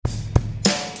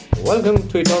Welcome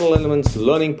to Eternal Elements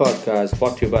Learning Podcast,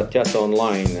 brought to you by Atyasa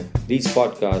Online. These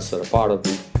podcasts are a part of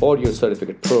the audio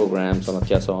certificate programs on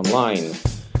Atyasa Online.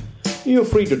 You're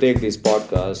free to take these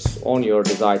podcasts on your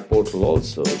desired portal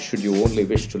also, should you only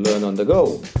wish to learn on the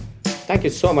go. Thank you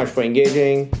so much for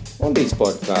engaging on these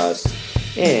podcasts,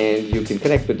 and you can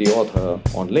connect with the author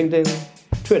on LinkedIn,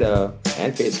 Twitter,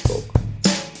 and Facebook.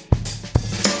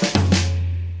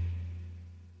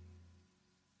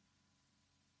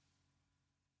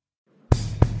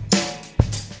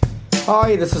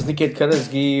 Hi, this is Niket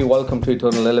Karasgi. Welcome to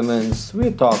Eternal Elements.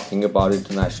 We're talking about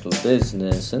international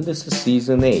business, and this is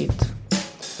season 8.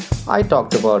 I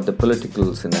talked about the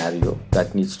political scenario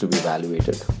that needs to be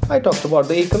evaluated. I talked about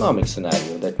the economic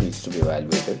scenario that needs to be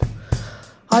evaluated.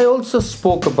 I also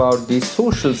spoke about the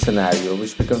social scenario,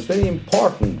 which becomes very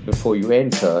important before you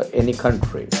enter any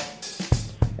country.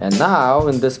 And now,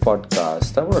 in this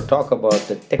podcast, I want to talk about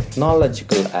the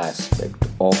technological aspect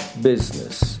of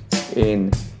business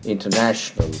in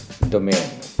international domain.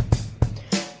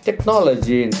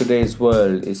 Technology in today's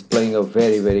world is playing a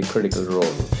very, very critical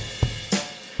role.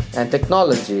 And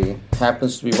technology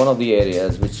happens to be one of the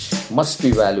areas which must be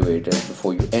evaluated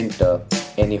before you enter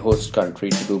any host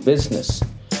country to do business.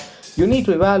 You need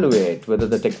to evaluate whether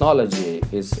the technology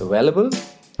is available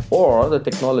or the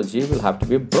technology will have to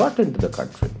be brought into the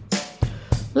country.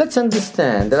 Let's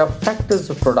understand there are factors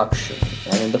of production,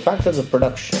 and in the factors of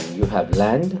production you have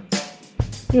land,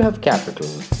 you have capital,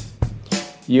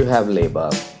 you have labor,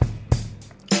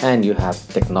 and you have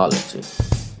technology.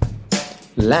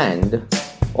 Land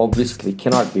obviously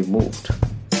cannot be moved.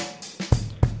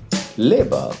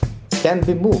 Labor can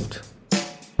be moved.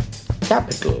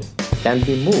 Capital can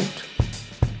be moved.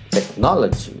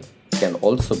 Technology can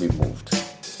also be moved.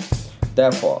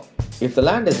 Therefore, if the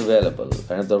land is available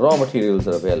and if the raw materials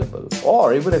are available,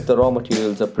 or even if the raw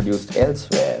materials are produced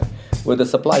elsewhere with a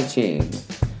supply chain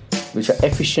which are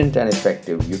efficient and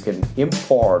effective, you can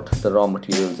import the raw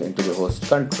materials into the host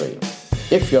country.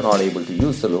 If you're not able to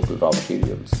use the local raw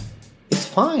materials, it's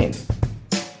fine.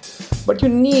 But you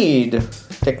need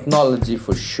technology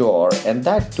for sure, and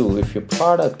that too, if your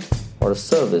product or a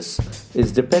service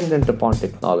is dependent upon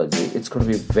technology, it's going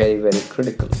to be very, very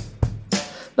critical.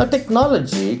 Now,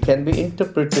 technology can be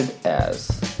interpreted as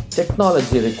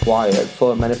technology required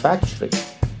for manufacturing.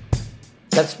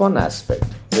 That's one aspect,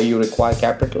 where you require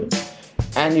capital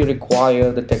and you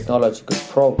require the technological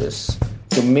progress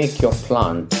to make your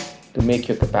plant, to make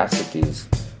your capacities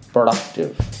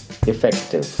productive,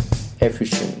 effective,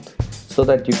 efficient, so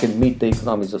that you can meet the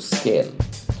economies of scale.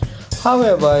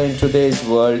 However, in today's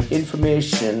world,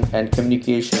 information and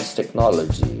communications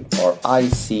technology, or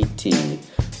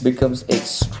ICT, becomes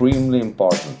extremely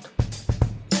important.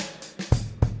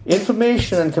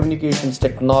 Information and communications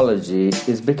technology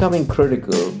is becoming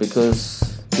critical because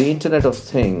the Internet of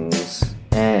Things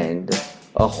and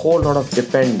a whole lot of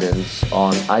dependence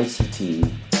on ICT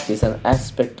is an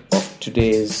aspect of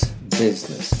today's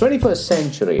business. 21st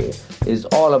century is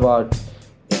all about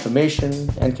information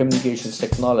and communications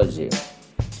technology.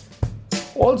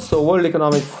 Also, World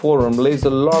Economic Forum lays a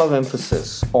lot of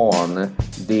emphasis on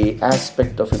the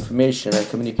aspect of information and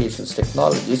communications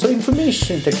technology. So,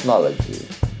 information technology,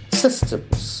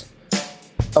 systems,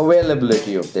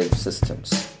 availability of those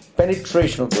systems,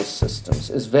 penetration of those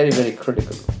systems is very, very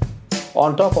critical.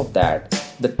 On top of that,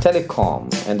 the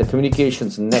telecom and the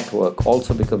communications network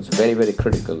also becomes very, very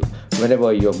critical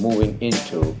whenever you're moving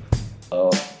into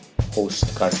a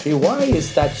host country. Why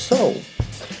is that so?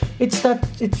 It's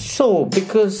so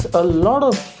because a lot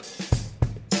of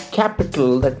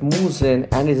capital that moves in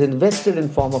and is invested in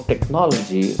form of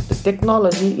technology, the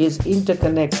technology is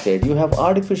interconnected. You have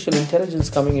artificial intelligence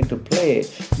coming into play.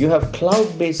 You have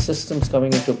cloud-based systems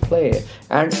coming into play.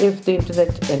 And if the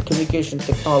internet and communication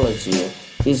technology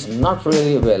is not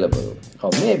really available,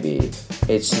 or maybe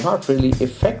it's not really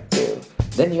effective,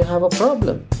 then you have a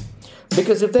problem.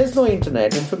 Because if there's no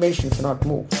internet, information cannot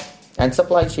move. And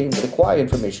supply chains require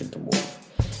information to move.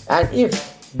 And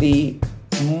if the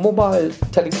mobile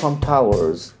telecom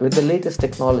towers with the latest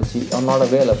technology are not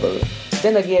available,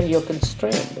 then again you're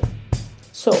constrained.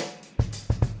 So,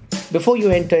 before you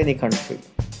enter any country,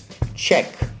 check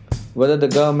whether the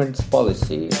government's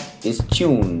policy is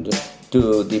tuned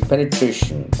to the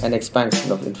penetration and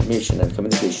expansion of information and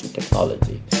communication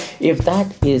technology. If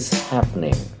that is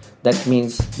happening, that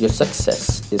means your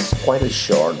success is quite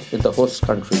assured in the host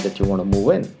country that you want to move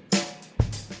in.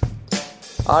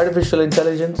 Artificial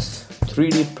intelligence,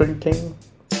 3D printing,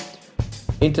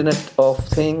 Internet of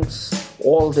Things,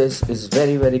 all this is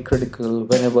very, very critical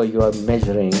whenever you are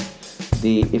measuring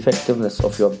the effectiveness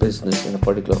of your business in a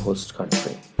particular host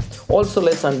country. Also,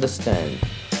 let's understand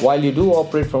While you do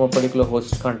operate from a particular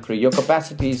host country, your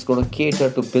capacity is going to cater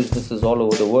to businesses all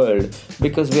over the world,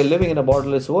 because we are living in a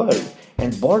borderless world.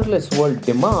 And borderless world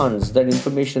demands that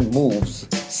information moves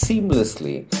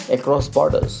seamlessly across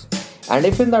borders. And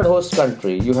if in that host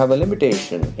country you have a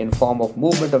limitation in form of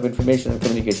movement of information and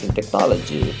communication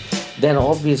technology, then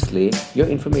obviously your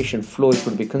information flow is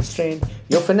going to be constrained,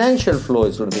 your financial flow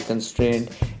is going to be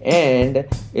constrained, and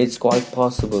it's quite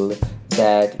possible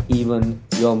that even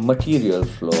your material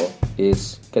flow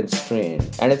is constrained.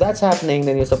 And if that's happening,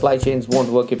 then your supply chains won't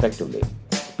work effectively,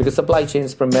 because supply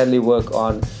chains primarily work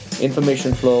on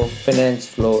information flow, finance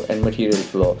flow, and material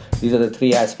flow. These are the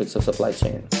three aspects of supply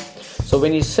chain. So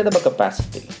when you set up a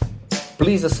capacity,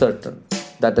 please ascertain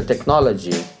that the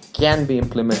technology can be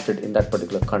implemented in that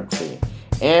particular country,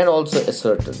 and also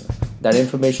ascertain that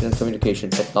information and communication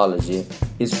technology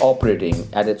is operating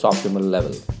at its optimal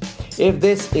level. If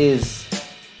this is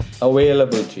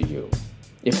available to you,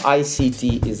 if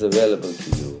ICT is available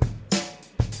to you,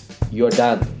 you're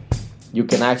done. You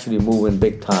can actually move in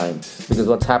big time, because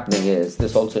what's happening is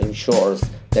this also ensures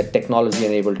that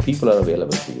technology-enabled people are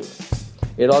available to you.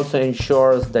 It also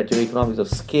ensures that your economies of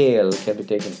scale can be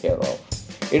taken care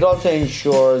of. It also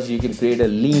ensures you can create a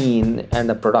lean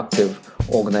and a productive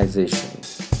organization.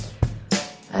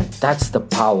 And that's the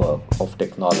power of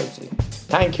technology.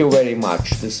 Thank you very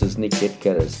much. This is Niket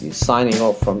Kerasli signing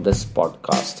off from this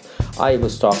podcast. I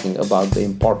was talking about the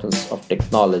importance of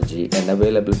technology and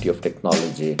availability of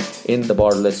technology in the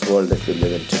borderless world that we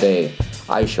live in today.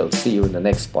 I shall see you in the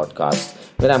next podcast,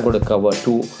 where I'm going to cover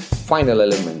two final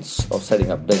elements of setting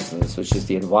up business, which is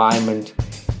the environment,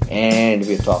 and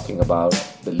we're talking about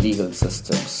the legal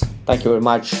systems. Thank you very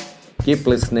much. Keep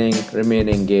listening, remain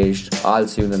engaged. I'll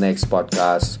see you in the next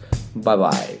podcast.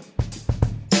 Bye-bye.